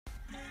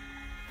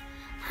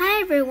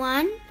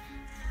everyone,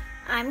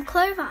 I'm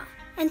Clover,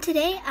 and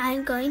today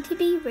I'm going to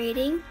be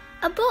reading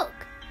a book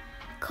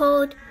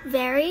called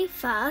Very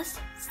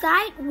Fast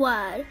Sight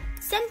Word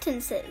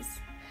Sentences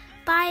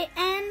by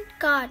Anne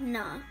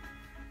Gardner.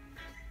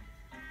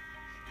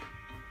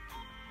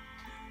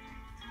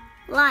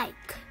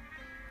 Like.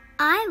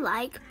 I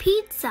like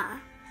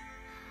pizza.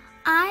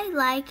 I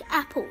like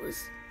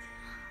apples.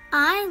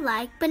 I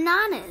like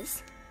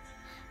bananas.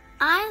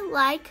 I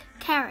like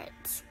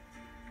carrots.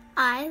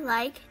 I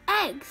like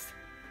eggs.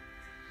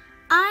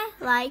 I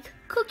like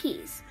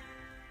cookies.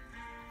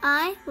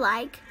 I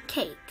like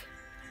cake.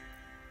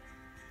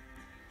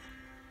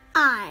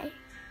 I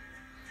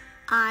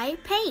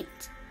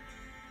paint.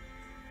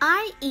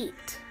 I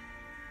eat.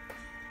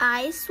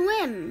 I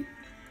swim.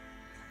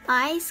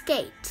 I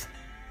skate.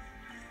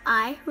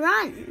 I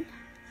run.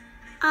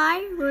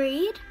 I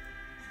read.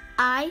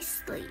 I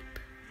sleep.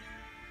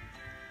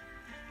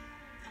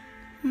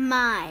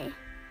 My.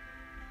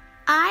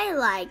 I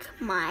like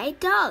my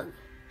dog.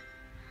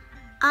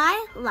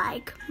 I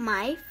like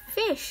my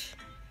fish.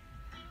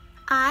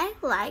 I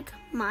like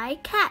my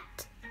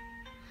cat.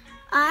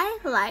 I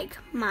like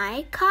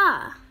my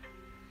car.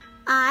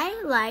 I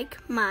like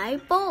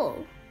my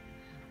ball.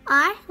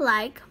 I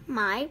like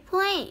my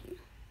plane.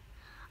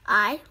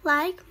 I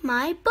like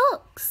my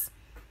books.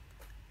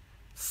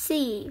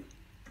 See.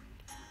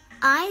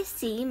 I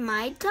see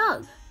my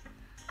dog.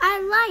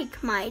 I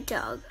like my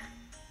dog.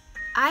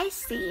 I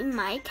see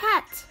my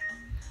cat.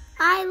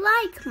 I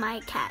like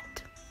my cat.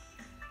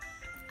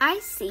 I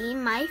see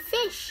my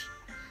fish.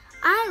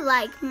 I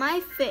like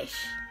my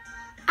fish.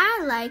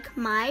 I like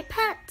my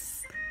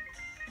pets.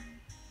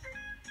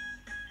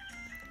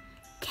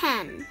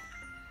 Can.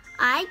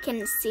 I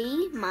can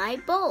see my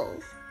ball.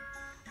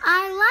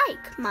 I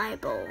like my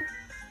ball.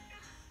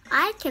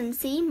 I can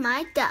see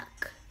my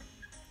duck.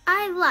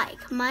 I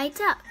like my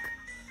duck.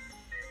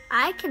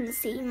 I can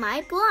see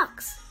my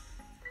blocks.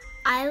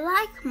 I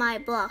like my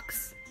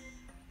blocks.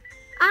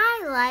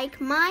 I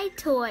like my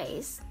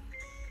toys.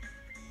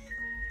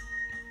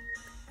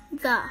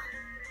 The.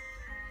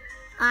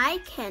 I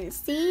can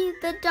see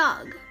the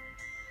dog.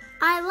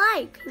 I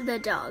like the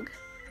dog.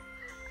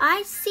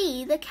 I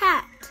see the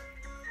cat.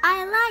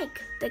 I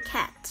like the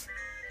cat.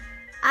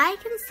 I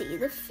can see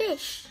the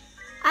fish.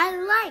 I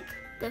like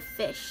the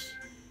fish.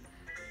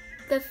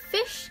 The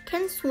fish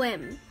can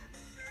swim.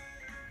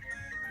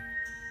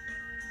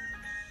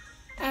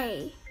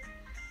 A.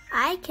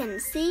 I can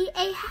see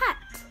a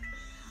hat.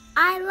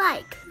 I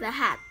like the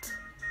hat.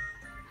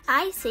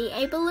 I see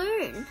a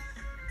balloon.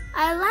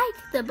 I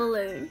like the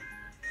balloon.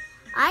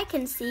 I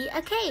can see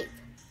a cake.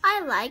 I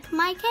like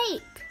my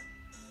cake.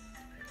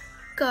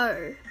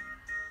 Go.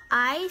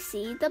 I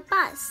see the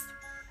bus.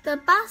 The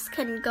bus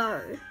can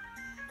go.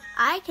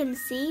 I can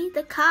see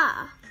the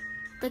car.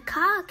 The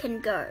car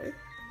can go.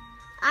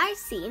 I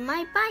see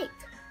my bike.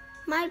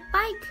 My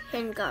bike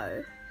can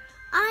go.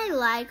 I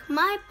like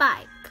my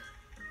bike.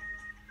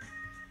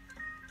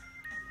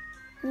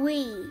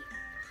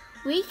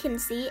 We can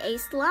see a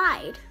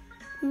slide.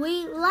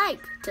 We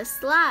like to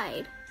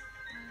slide.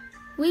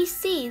 We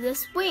see the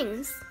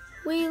swings.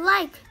 We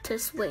like to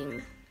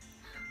swing.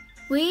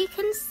 We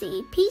can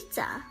see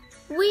pizza.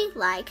 We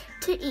like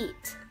to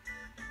eat.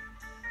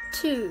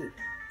 2.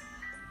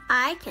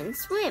 I can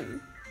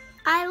swim.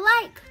 I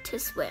like to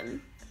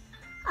swim.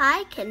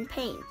 I can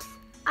paint.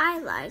 I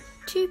like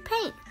to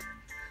paint.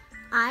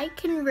 I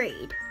can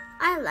read.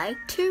 I like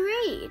to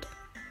read.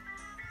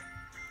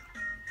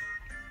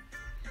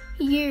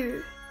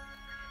 You.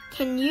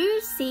 Can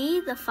you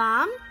see the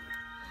farm?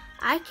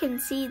 I can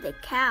see the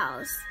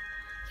cows.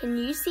 Can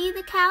you see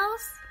the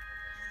cows?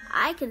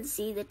 I can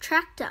see the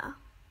tractor.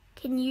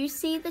 Can you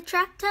see the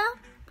tractor?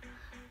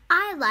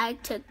 I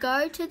like to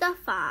go to the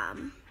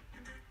farm.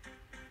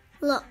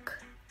 Look.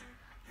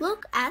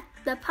 Look at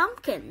the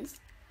pumpkins.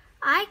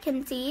 I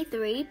can see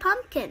 3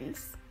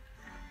 pumpkins.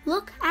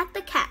 Look at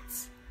the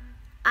cats.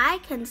 I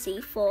can see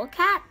 4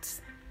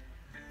 cats.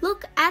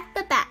 Look at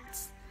the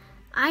bats.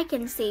 I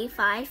can see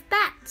 5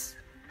 bats.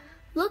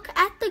 Look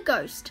at the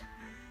ghost.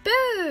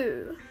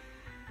 Boo!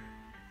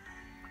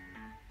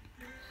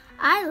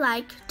 I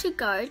like to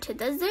go to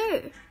the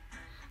zoo.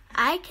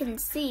 I can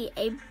see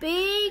a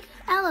big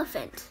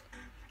elephant.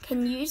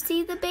 Can you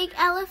see the big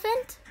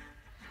elephant?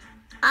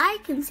 I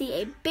can see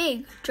a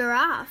big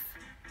giraffe.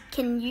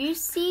 Can you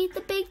see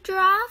the big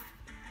giraffe?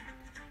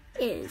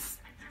 Is.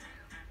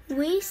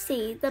 We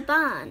see the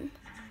barn.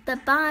 The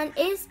barn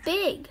is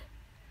big.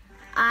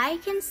 I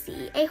can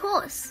see a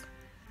horse.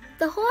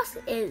 The horse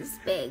is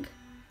big.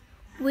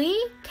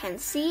 We can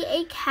see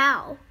a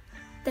cow.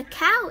 The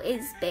cow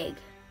is big.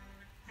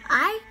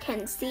 I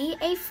can see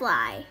a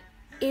fly.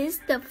 Is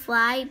the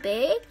fly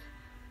big?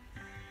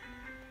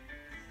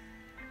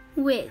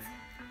 With.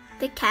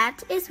 The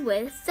cat is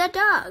with the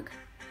dog.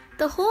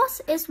 The horse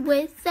is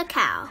with the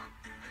cow.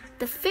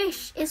 The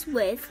fish is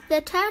with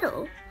the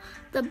turtle.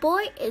 The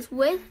boy is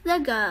with the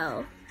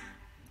girl.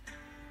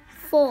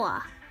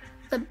 4.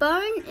 The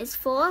bone is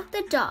for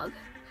the dog.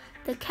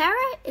 The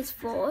carrot is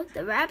for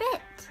the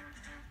rabbit.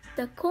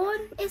 The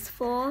corn is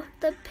for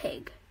the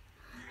pig.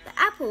 The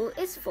apple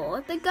is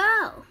for the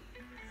girl.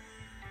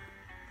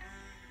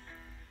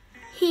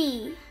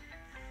 He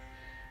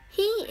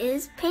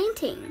is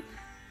painting.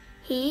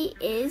 He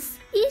is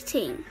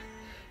eating.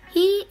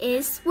 He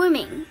is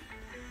swimming.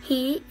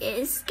 He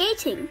is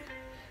skating.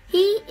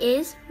 He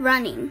is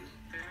running.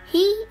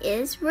 He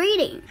is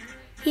reading.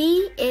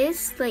 He is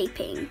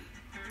sleeping.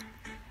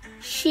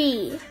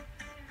 She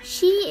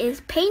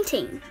is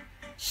painting.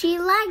 She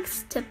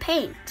likes to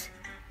paint.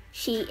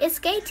 She is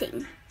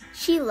skating.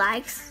 She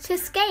likes to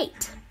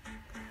skate.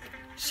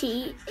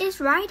 She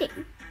is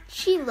riding.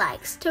 She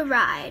likes to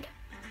ride.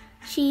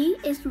 She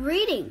is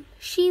reading.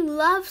 She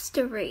loves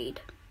to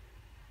read.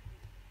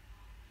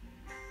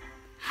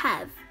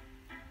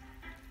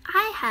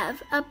 I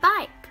have a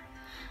bike.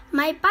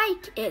 My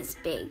bike is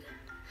big.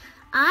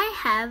 I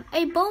have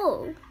a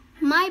bowl.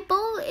 My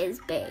bowl is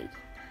big.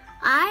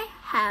 I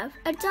have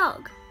a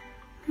dog.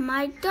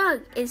 My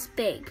dog is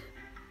big.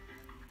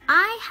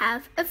 I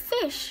have a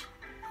fish.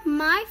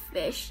 My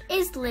fish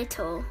is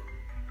little.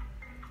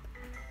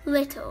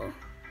 Little.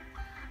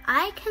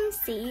 I can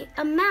see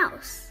a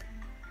mouse.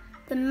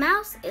 The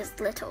mouse is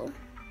little.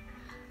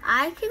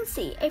 I can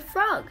see a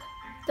frog.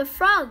 The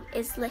frog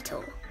is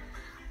little.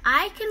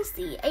 I can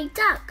see a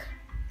duck.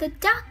 The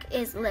duck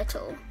is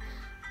little.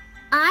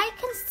 I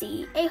can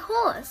see a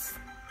horse.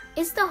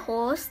 Is the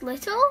horse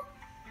little?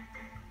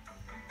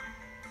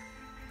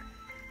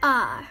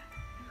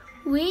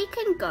 We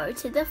can go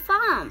to the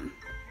farm.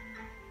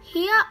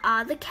 Here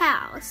are the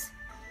cows.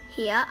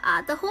 Here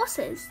are the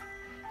horses.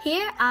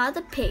 Here are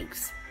the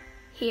pigs.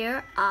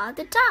 Here are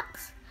the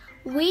ducks.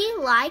 We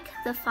like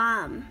the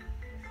farm.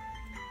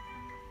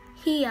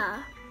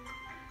 Here,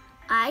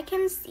 I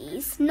can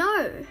see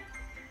snow.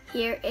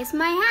 Here is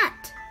my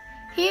hat.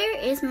 Here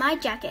is my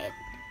jacket.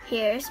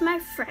 Here is my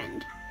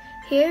friend.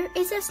 Here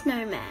is a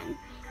snowman.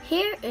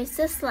 Here is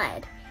the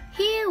sled.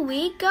 Here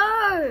we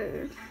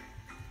go.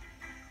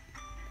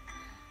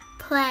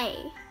 Play.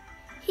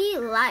 He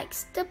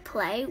likes to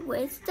play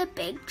with the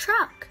big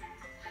truck.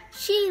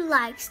 She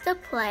likes to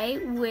play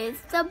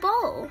with the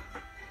ball.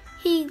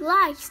 He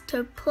likes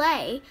to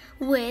play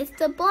with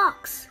the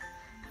blocks.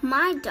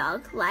 My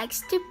dog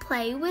likes to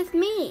play with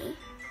me.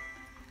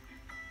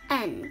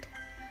 End.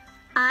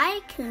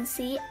 I can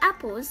see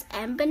apples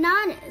and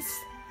bananas.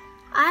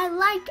 I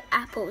like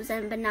apples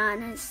and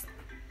bananas.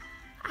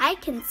 I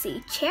can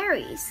see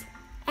cherries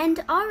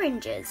and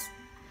oranges.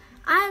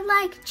 I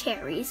like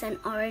cherries and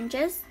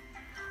oranges.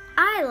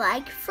 I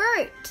like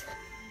fruit.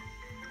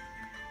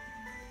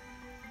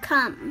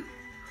 Come.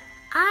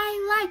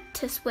 I like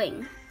to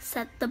swing,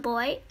 said the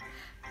boy.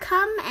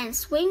 Come and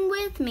swing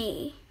with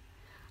me.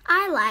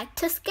 I like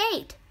to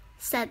skate,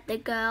 said the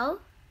girl.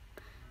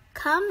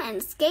 Come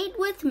and skate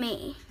with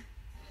me.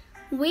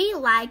 We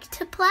like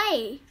to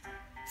play,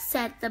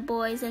 said the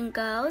boys and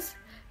girls.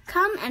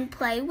 Come and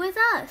play with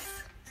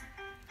us.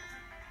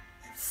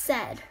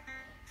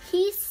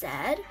 He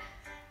said,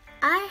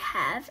 I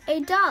have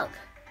a dog.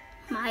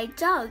 My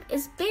dog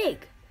is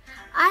big.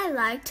 I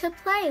like to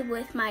play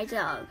with my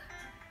dog.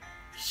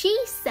 She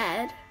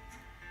said,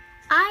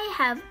 I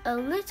have a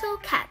little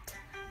cat.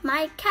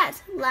 My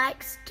cat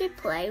likes to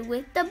play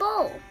with the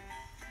ball.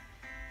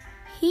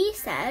 He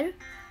said,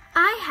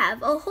 I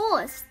have a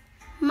horse.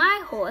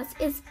 My horse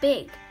is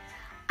big.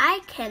 I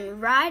can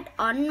ride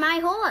on my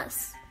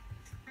horse.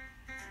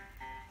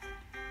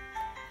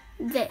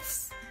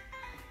 This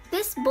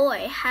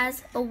boy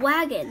has a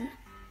wagon.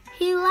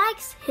 He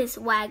likes his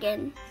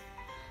wagon.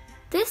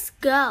 This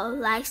girl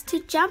likes to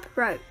jump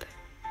rope.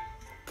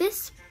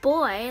 This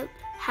boy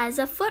has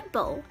a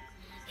football.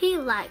 He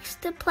likes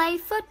to play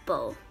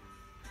football.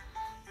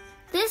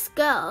 This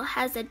girl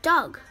has a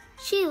dog.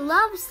 She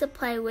loves to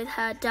play with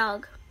her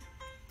dog.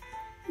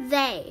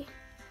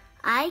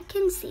 I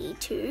can see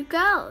two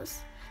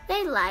girls.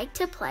 They like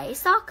to play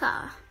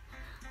soccer.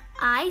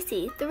 I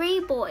see three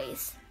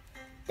boys.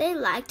 They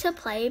like to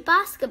play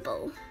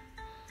basketball.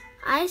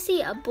 I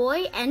see a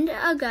boy and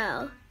a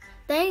girl.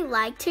 They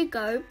like to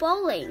go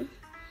bowling.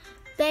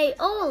 They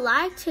all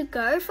like to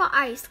go for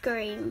ice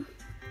cream.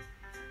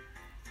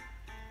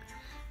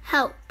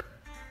 Help.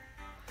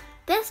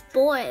 This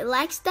boy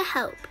likes to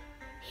help.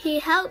 He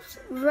helps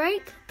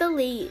rake the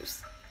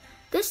leaves.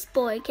 This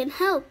boy can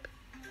help.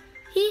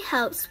 He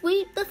helps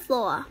sweep the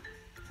floor.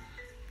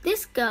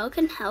 This girl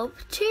can help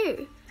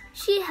too.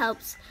 She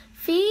helps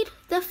feed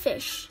the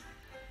fish.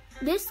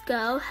 This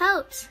girl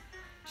helps.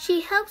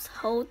 She helps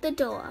hold the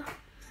door.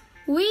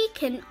 We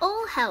can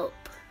all help.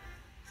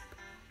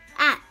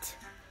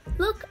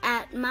 Look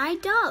at my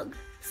dog,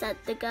 said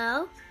the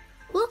girl.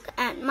 Look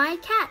at my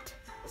cat,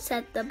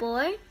 said the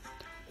boy.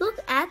 Look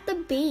at the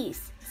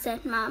bees,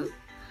 said Mum.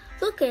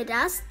 Look at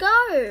us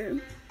go.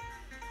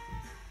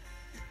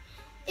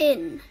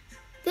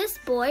 This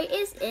boy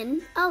is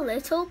in a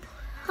little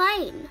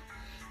plane.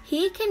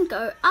 He can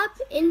go up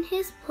in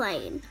his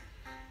plane.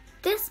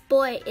 This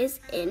boy is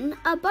in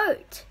a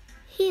boat.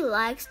 He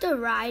likes to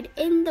ride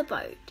in the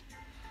boat.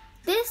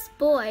 This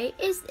boy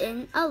is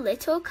in a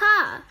little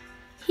car.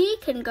 He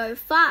can go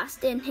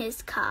fast in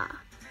his car.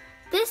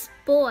 This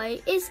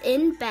boy is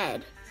in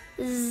bed.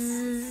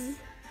 Zzz.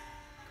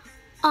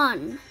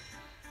 On.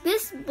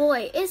 This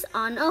boy is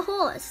on a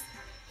horse.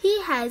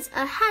 He has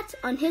a hat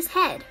on his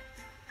head.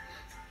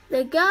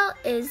 The girl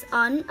is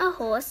on a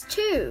horse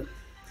too.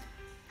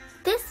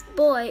 This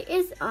boy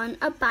is on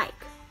a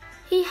bike.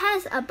 He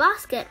has a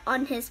basket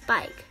on his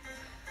bike.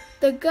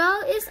 The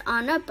girl is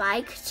on a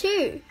bike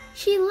too.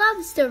 She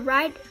loves to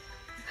ride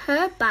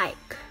her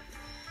bike.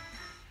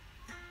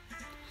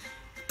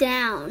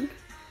 Down.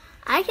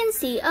 I can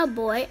see a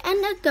boy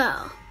and a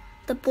girl.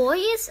 The boy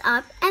is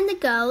up and the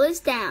girl is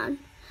down.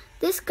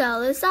 This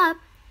girl is up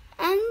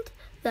and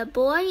the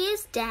boy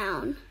is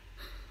down.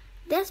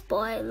 This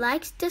boy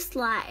likes to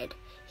slide.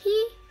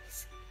 He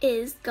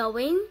is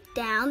going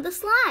down the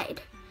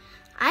slide.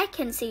 I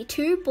can see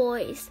two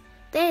boys.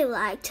 They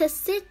like to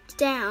sit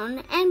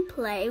down and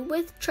play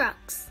with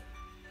trucks.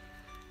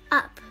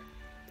 Up.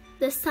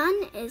 The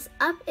sun is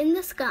up in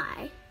the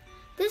sky.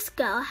 This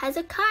girl has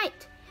a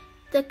kite.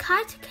 The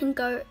kite can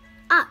go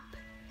up.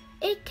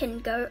 It can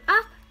go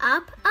up,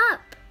 up,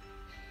 up.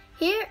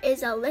 Here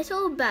is a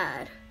little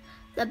bird.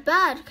 The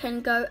bird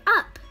can go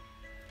up.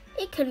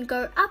 It can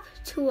go up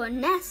to a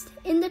nest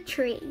in the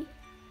tree.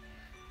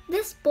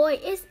 This boy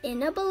is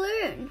in a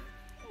balloon.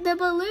 The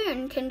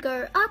balloon can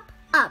go up,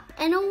 up,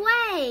 and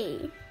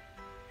away.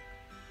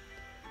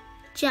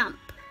 Jump.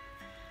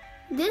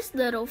 This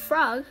little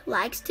frog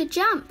likes to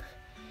jump.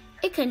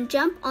 It can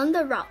jump on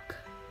the rock.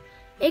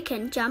 It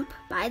can jump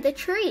by the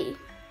tree.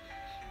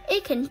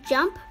 It can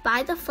jump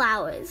by the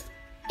flowers.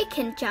 It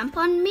can jump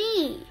on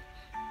me.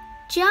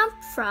 Jump,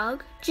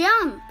 frog,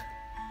 jump.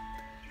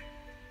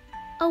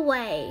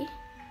 Away.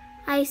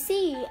 I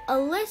see a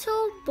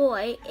little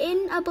boy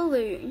in a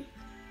balloon.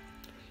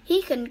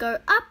 He can go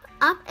up,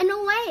 up, and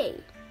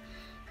away.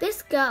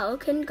 This girl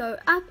can go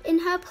up in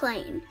her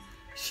plane.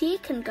 She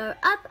can go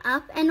up,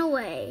 up, and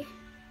away.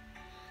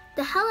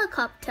 The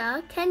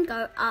helicopter can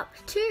go up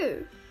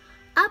too.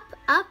 Up,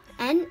 up,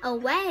 and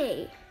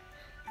away.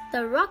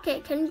 The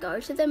rocket can go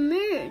to the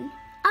moon.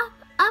 Up,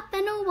 up,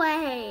 and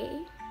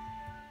away.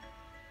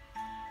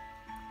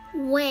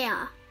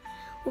 Where?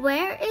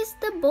 Where is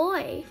the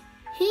boy?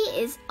 He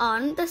is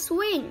on the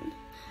swing.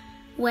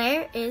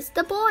 Where is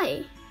the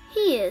boy?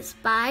 He is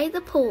by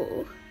the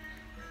pool.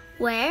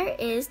 Where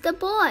is the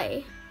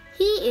boy?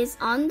 He is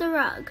on the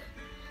rug.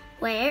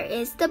 Where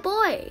is the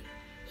boy?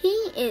 He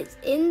is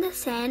in the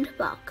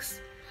sandbox.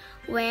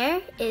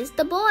 Where is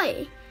the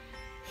boy?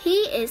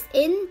 He is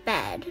in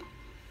bed.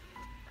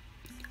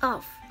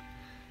 Off.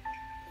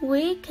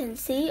 We can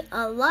see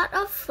a lot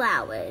of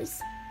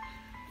flowers.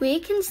 We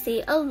can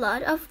see a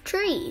lot of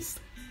trees.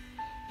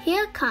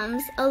 Here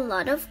comes a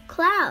lot of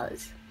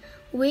clouds.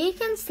 We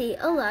can see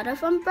a lot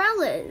of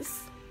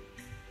umbrellas.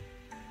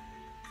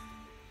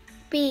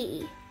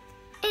 B.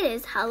 It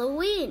is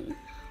Halloween.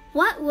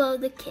 What will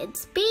the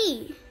kids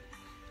be?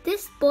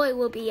 This boy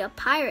will be a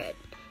pirate.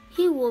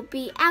 He will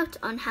be out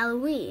on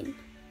Halloween.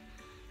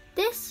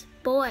 This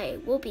boy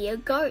will be a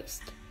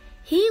ghost.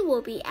 He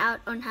will be out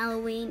on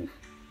Halloween.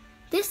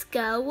 This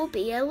girl will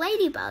be a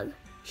ladybug.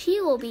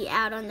 She will be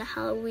out on the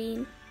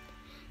Halloween.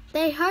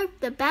 They hope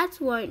the bats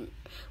will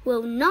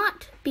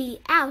not be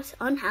out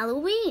on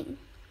Halloween.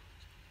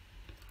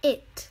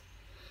 It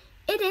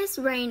is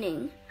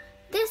raining.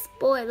 This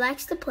boy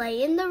likes to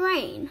play in the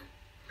rain.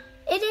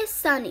 It is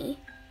sunny.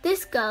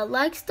 This girl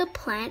likes to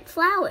plant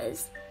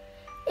flowers.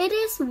 It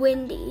is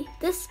windy.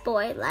 This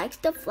boy likes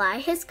to fly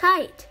his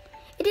kite.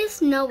 It is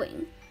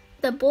snowing.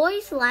 The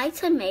boys like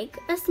to make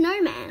a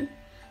snowman.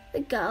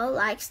 The girl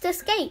likes to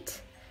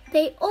skate.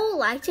 They all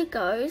like to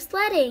go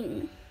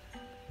sledding.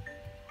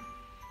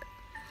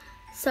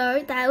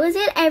 So that was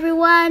it,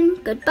 everyone.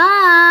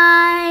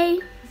 Goodbye.